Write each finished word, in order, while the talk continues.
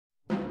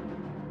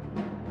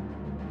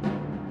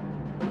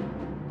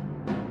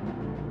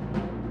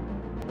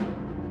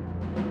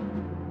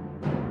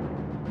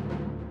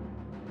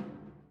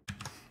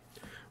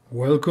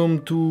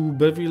Welcome to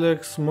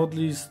Bevilex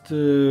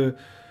Modlist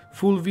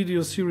full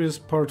video series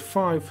part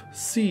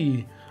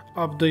 5C,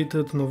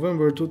 updated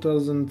November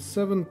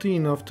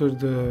 2017 after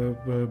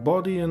the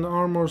body and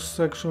armor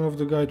section of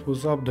the guide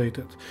was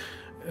updated.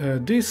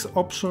 This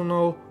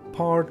optional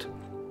part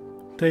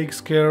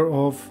takes care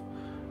of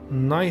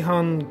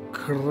NAIHAAN'S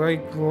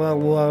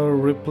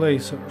Kragnaidel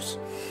replacers,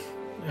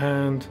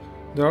 and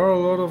there are a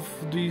lot of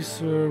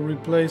these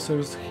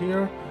replacers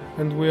here,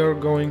 and we are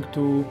going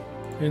to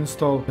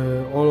install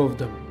all of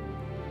them.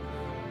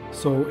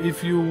 So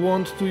if you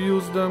want to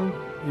use them,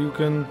 you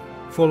can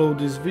follow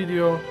this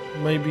video.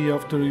 Maybe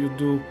after you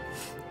do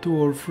 2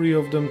 or 3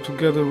 of them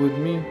together with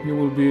me, you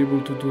will be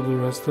able to do the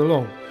rest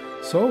alone.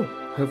 So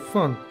have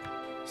fun.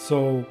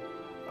 So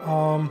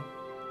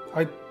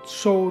I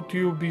showed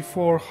you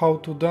before how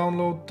to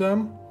download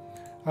them.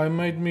 I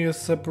made me a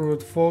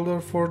separate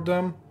folder for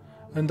them,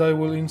 and I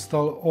will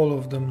install all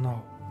of them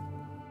now.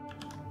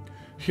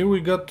 Here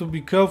we got to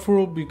be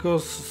careful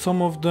because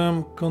some of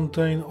them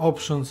contain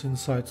options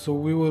inside, so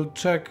we will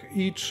check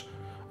each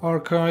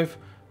archive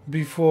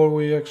before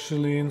we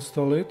actually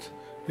install it,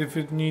 if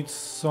it needs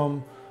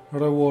some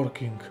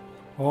reworking.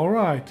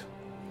 Alright,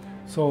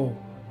 so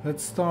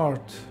let's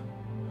start.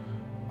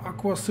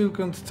 Aqua Silk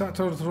and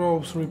Tattered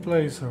Ropes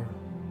Replacer.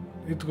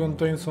 It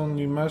contains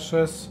only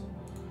meshes,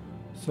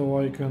 so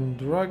I can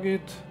drag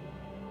it.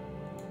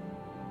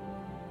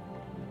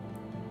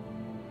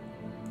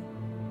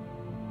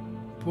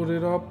 Put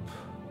it up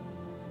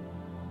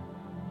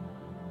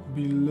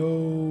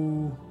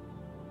below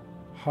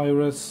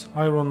high-res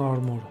iron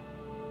armor.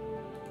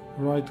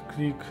 Right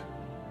click,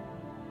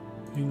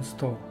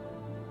 install.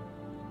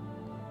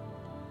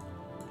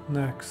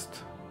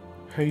 Next,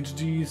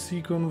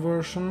 HDEC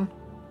conversion.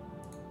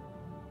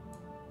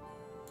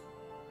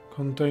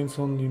 Contains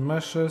only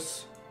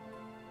meshes.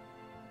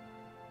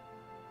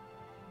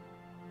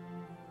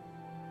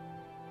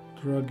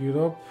 Drag it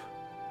up.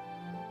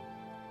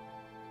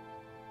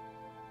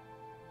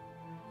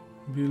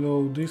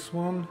 Below this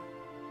one,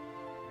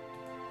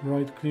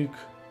 right click,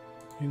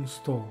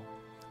 install.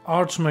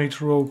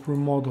 Archmage rope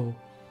remodel.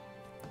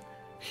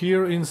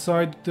 Here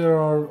inside there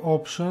are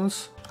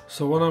options,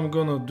 so what I'm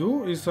gonna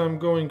do is I'm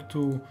going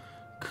to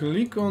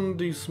click on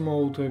this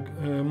mod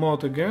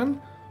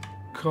again,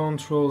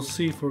 Ctrl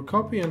C for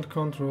copy and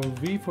Ctrl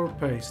V for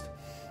paste,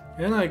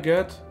 and I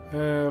get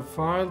a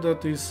file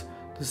that is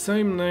the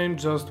same name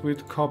just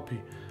with copy.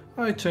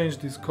 I change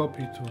this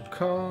copy to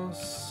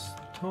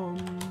custom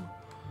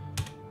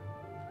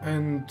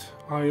and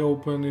I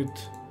open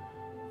it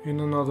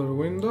in another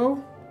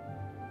window.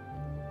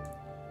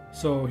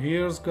 So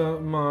here's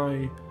got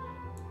my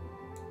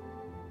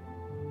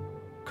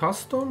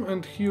custom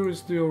and here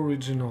is the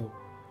original.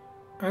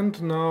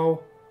 And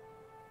now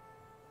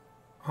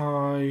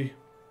I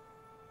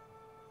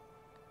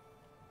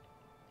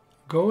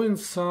go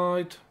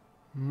inside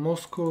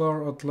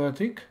Muscular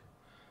Athletic,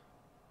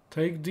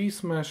 take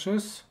these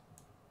meshes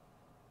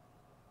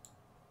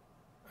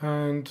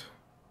and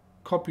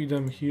copy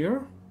them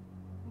here.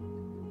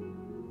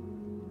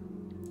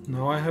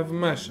 Now I have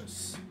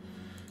meshes.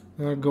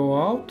 Then I go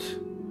out,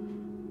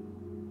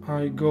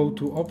 I go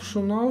to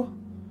optional,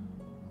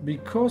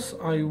 because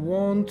I've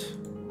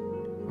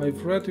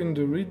read in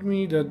the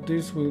readme that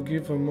this will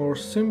give a more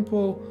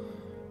simple,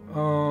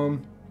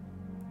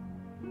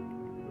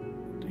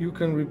 you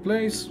can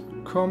replace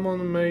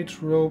common mage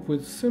rope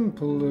with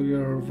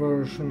simpler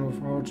version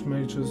of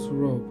Archmage's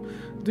rope.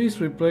 This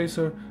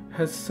replacer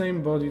has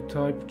same body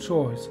type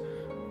choice,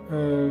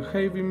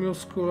 heavy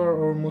muscular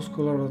or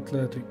muscular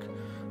athletic.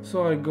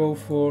 So I go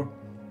for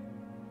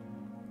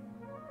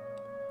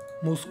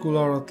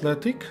muscular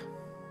athletic.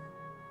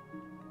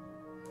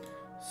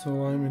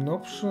 So I'm in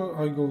option,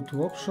 I go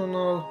to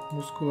optional,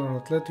 muscular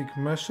athletic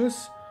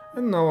meshes,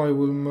 and now I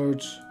will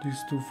merge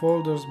these 2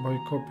 folders by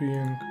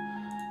copying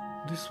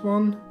this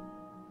one.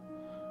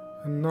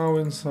 And now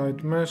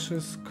inside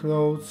meshes,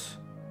 clothes,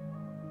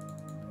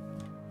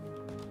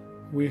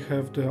 we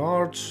have the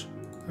arch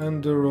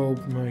and the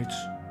rope mage.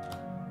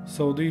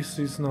 So this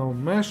is now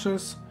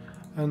meshes,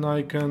 and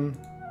I can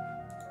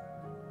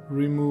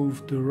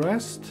remove the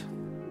rest.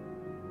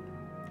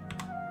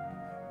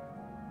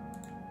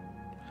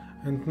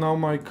 And now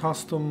my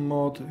custom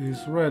mod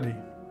is ready.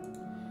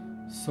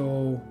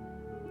 So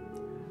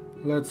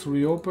let's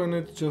reopen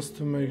it just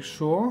to make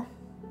sure.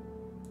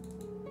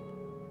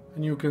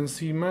 And you can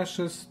see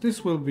meshes.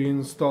 This will be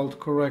installed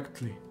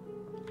correctly.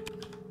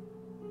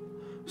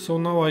 So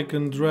now I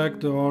can drag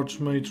the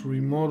Archmage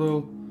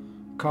remodel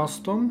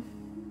custom,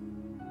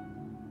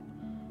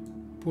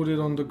 put it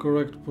on the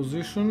correct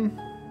position,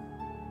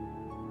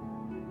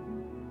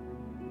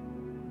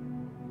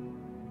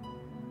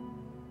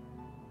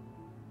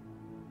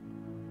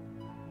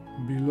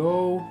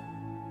 below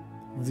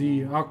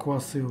the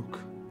Aqua Silk.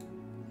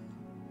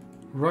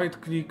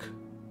 Right click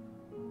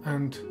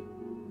and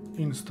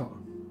install.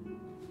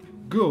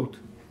 Good.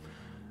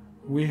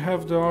 We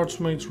have the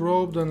Archmage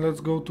rope, then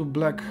let's go to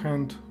Black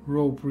Hand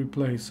rope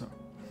replacer.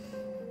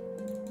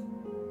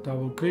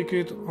 Double click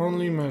it,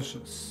 only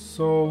meshes.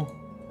 So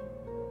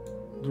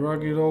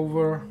drag it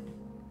over,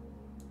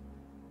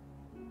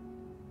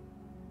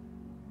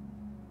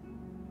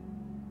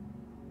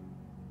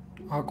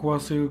 Aqua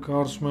Silk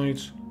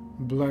Archmage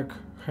Black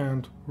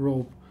Hand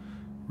Rope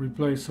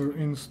Replacer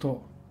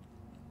install.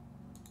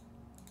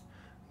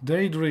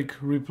 Daedric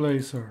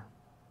Replacer,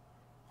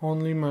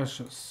 only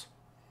meshes.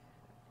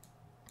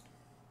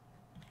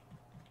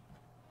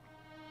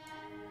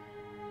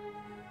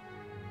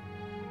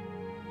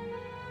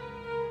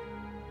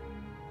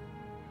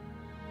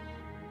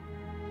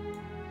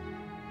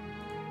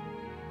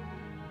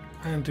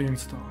 And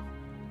install.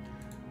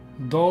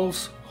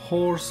 Doll's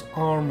Horse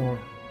Armor.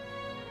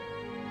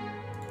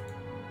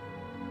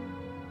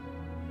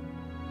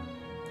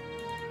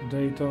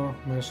 Data,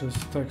 meshes,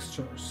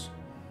 textures.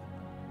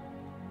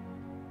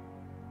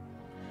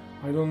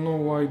 I don't know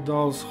why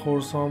Doll's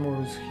Horse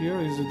Armor is here.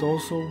 Is it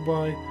also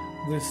by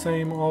the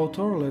same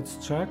author? Let's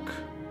check.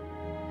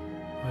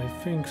 I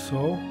think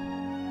so.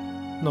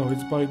 No,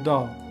 it's by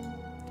Doll.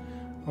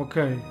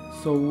 Okay,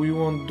 so we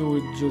won't do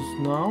it just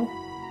now.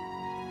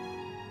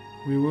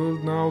 We will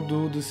now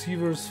do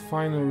Deceiver's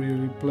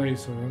Finery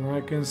Replacer, and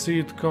I can see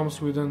it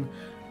comes with an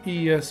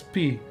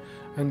ESP.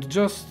 And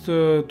just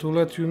to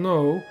let you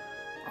know,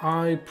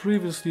 I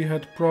previously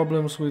had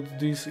problems with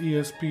this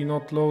ESP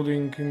not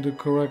loading in the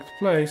correct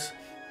place.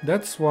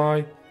 That's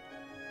why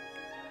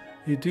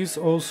it is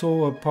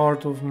also a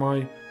part of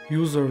my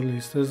user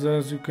list.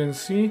 As you can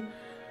see,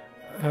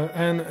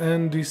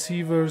 NN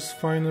Deceiver's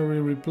Finery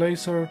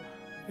Replacer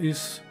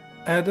is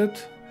added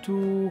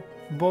to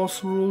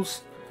boss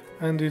rules,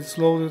 and it's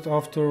loaded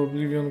after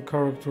Oblivion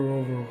Character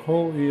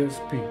Overhaul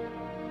ESP.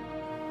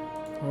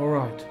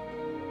 Alright.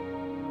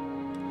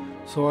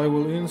 So I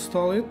will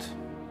install it,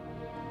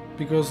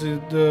 because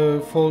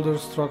the folder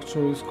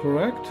structure is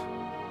correct,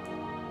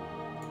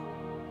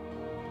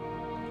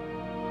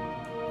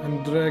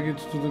 and drag it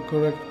to the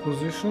correct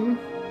position.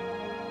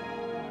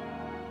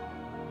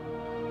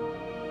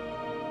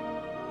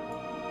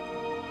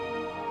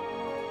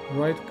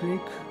 Right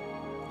click.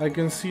 I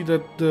can see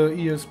that the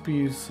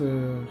ESP is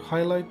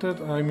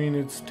highlighted, I mean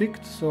it's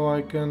ticked, so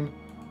I can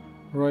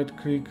right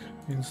click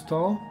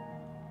install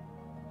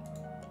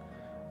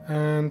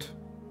and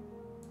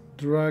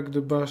drag the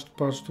bashed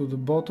patch to the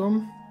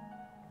bottom.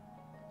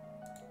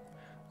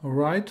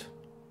 Alright,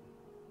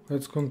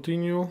 let's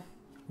continue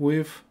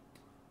with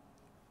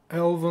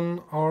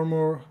Elven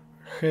Armor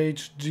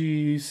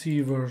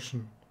HGEC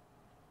version.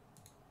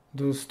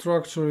 The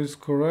structure is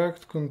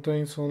correct,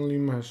 contains only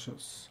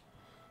meshes.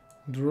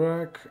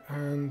 Drag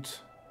and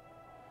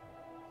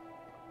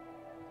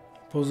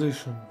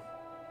position.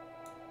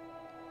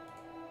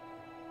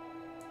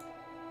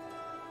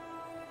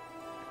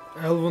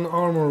 Elven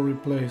Armor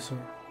Replacer,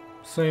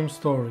 same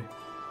story.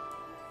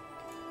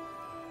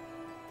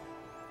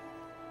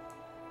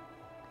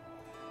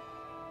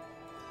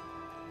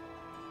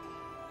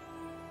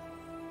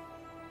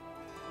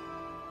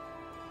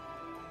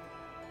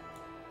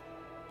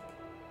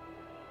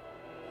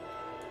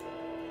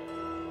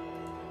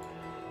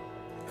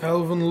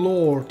 Elven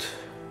Lord,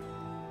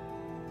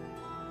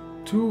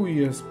 2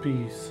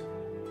 ESPs,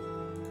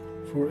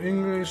 for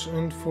English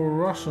and for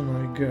Russian,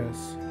 I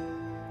guess.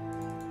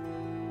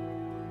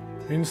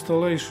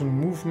 Installation,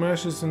 move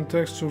meshes and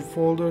texture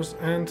folders,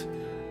 and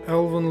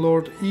Elven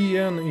Lord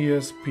EN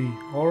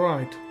ESP.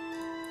 Alright,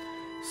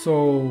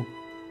 so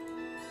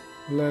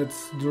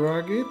let's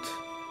drag it,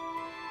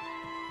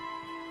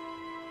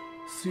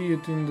 see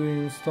it in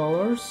the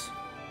installers.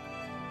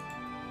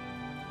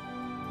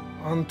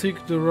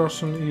 Untick the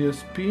Russian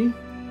ESP,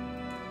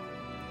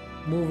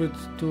 move it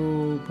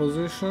to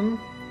position,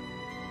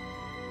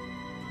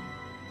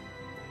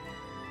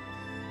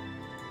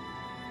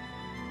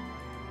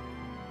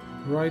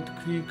 right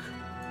click,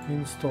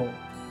 install.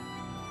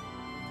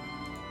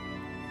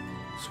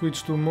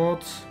 Switch to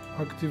mods,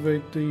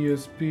 activate the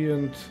ESP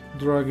and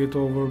drag it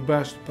over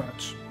bashed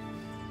patch.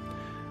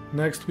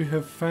 Next we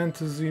have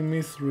Fantasy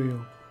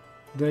Mithril,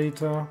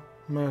 data,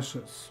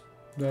 meshes.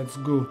 That's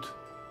good.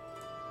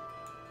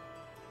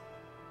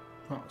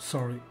 Oh,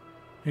 sorry,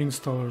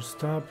 Installers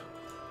tab.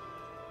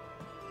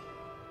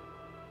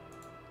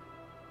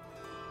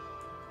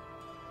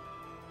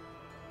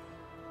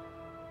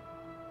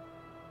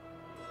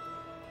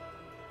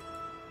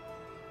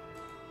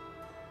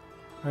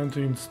 And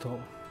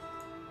install.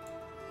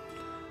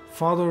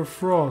 Father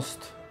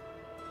Frost,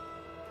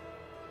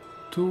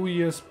 2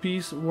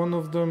 ESPs, one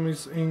of them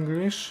is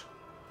English,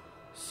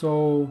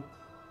 so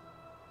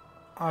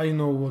I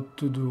know what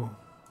to do.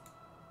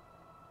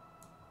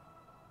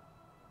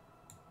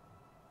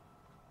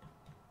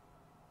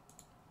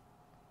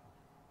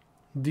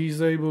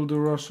 Disable the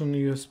Russian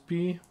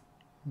ESP,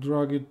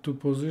 drag it to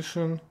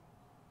position,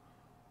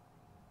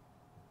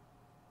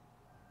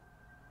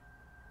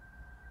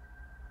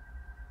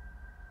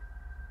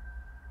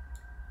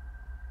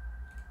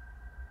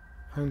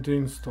 and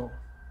install.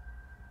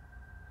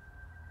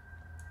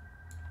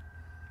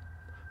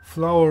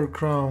 Flower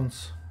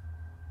crowns.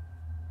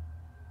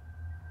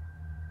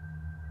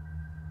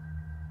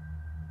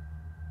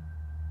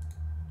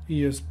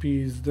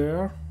 ESP is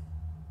there.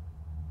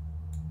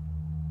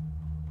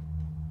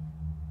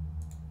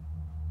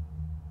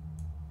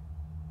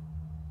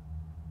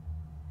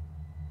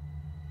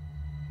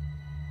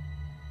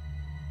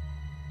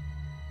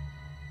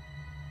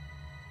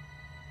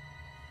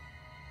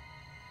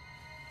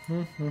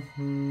 And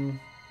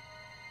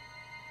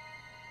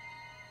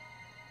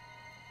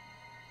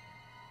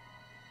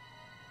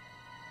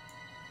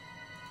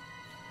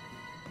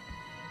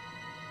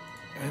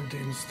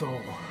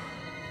install.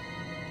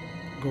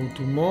 Go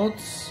to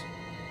mods,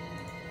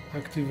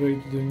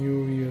 activate the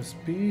new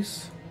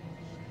ESPs.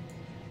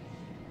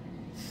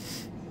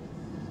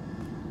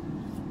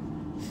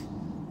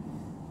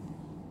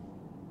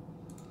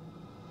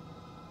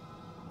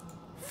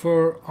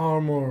 Fur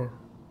Armor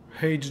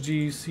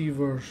HGC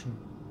version.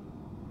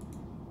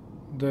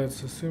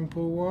 That's a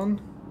simple one.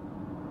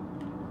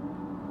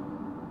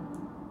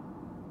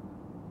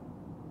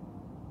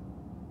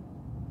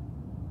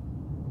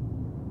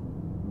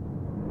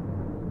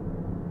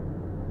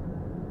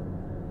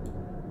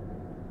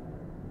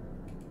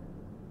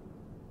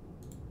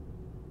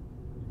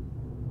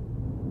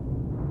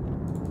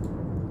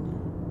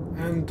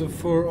 And the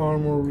Fur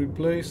Armor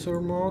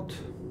Replacer mod.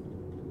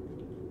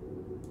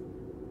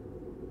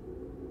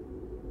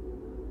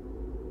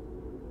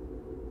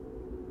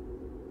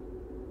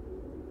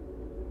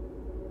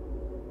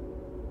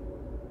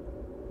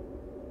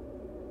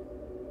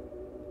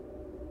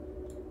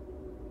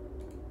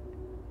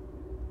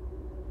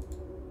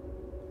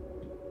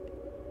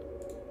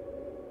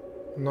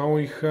 Now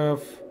we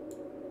have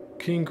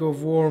King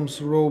of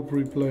Worms rope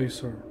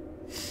replacer.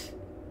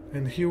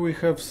 And here we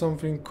have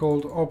something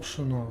called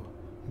optional.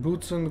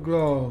 Boots and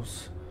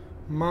gloves.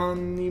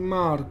 Mani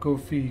Marco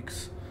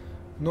fix.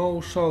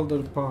 No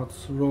shoulder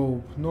pads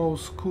rope. No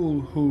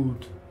school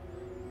hood.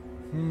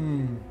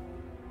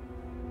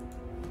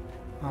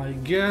 I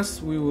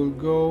guess we will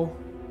go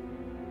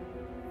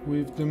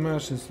with the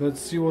meshes.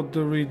 Let's see what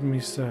the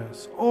readme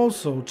says.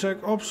 Also,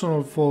 check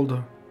optional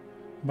folder.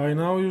 By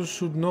now you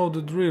should know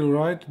the drill,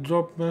 right?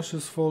 Drop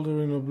meshes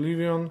folder in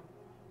Oblivion,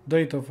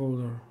 data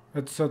folder,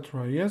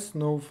 etc. Yes?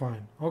 No?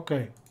 Fine.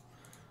 Okay.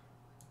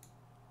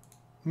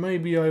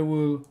 Maybe I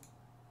will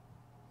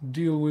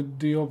deal with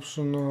the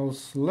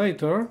optionals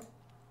later.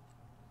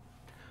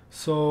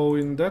 So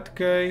in that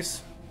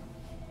case,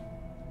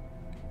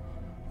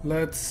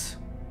 let's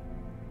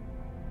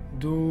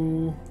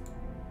do...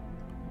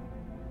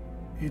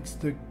 It's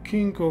the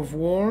King of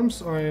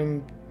Worms. I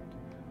am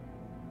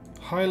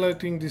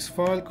highlighting this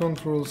file,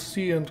 Ctrl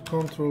C and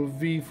Ctrl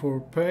V for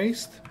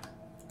paste,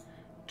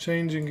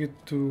 changing it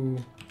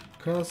to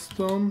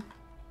custom,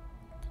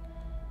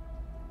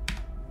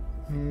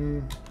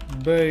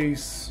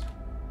 base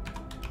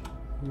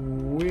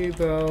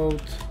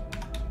without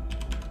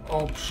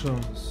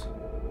options.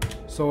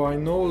 So I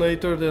know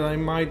later that I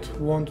might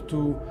want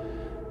to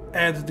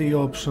add the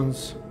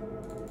options.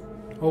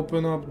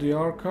 Open up the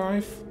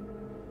archive,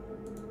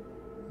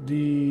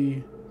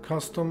 the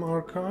custom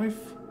archive,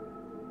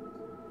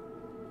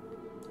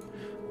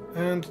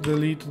 and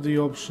delete the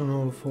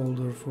optional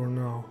folder for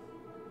now.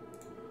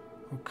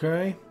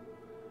 Okay,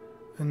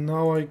 and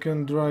now I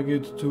can drag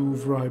it to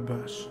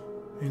Vrybash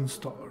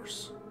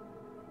installers.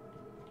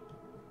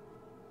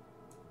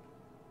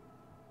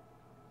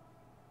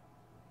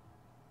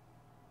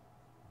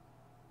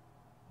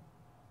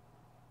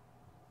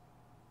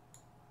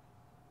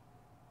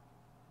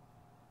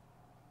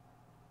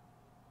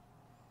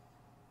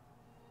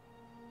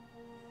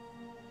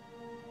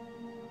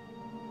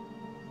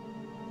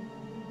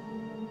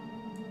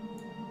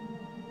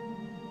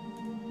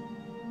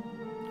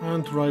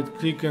 And right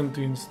click and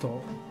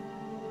install.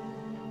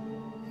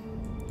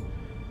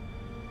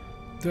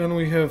 Then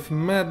we have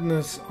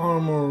Madness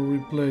Armor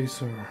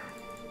Replacer.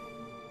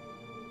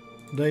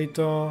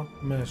 Data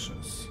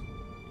meshes.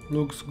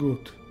 Looks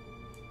good.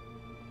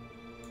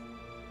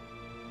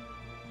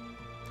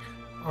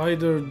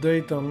 Either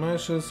data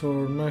meshes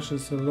or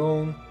meshes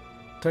alone,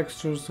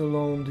 textures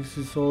alone, this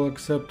is all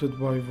accepted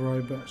by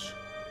Vrybash.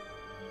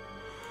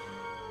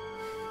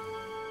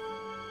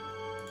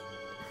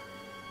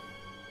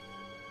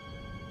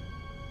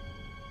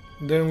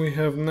 Then we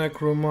have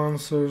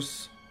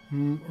Necromancer's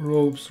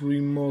Robes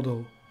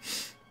Remodel.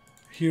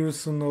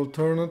 Here's an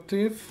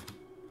alternative.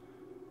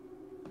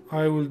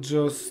 I will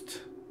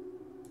just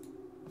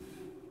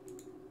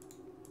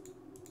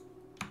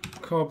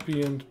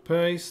copy and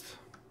paste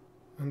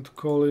and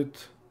call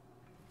it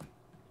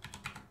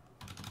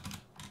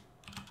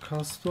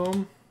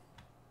custom.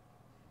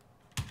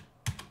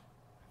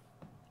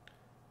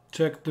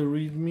 Check the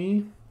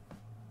README.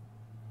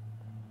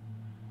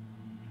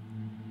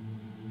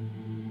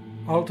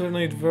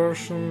 Alternate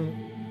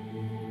version.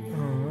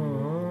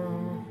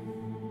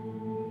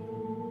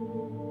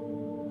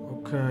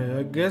 Okay,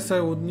 I guess I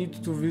would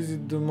need to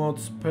visit the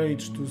mods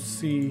page to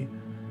see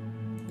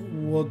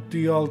what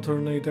the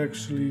alternate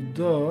actually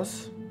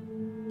does.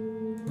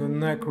 The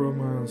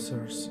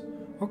Necromancers.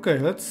 Okay,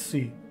 let's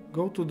see.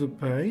 Go to the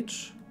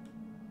page.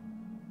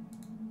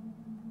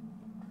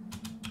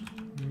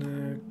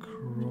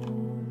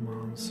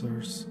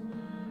 Necromancers.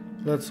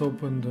 Let's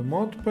open the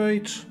mod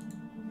page.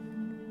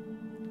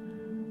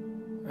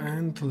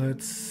 And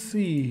let's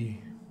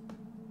see.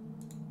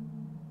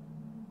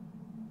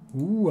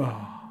 Ooh.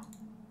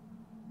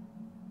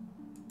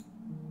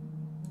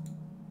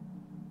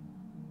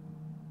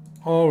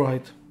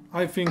 Alright,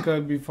 I think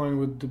I'll be fine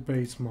with the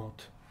base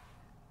mod.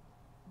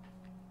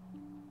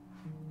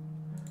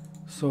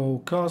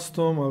 So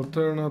custom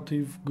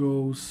alternative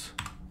goes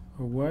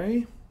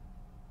away.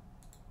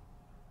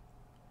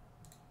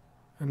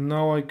 And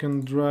now I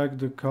can drag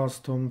the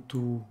custom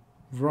to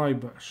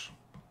Vrybash.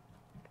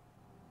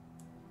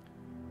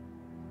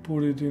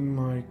 Put it in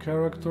my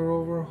character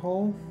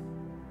overhaul.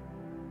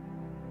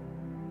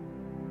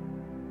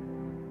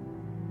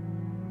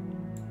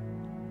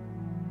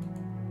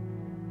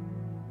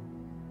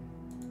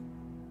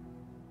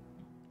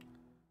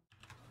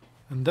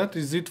 And that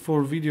is it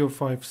for video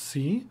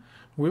 5C.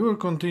 We will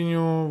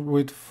continue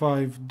with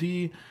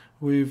 5D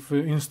with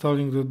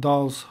installing the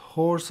Dahl's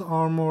horse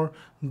armor,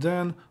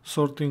 then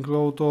sorting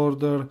load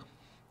order,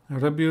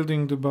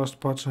 rebuilding the bust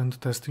patch and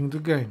testing the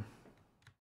game.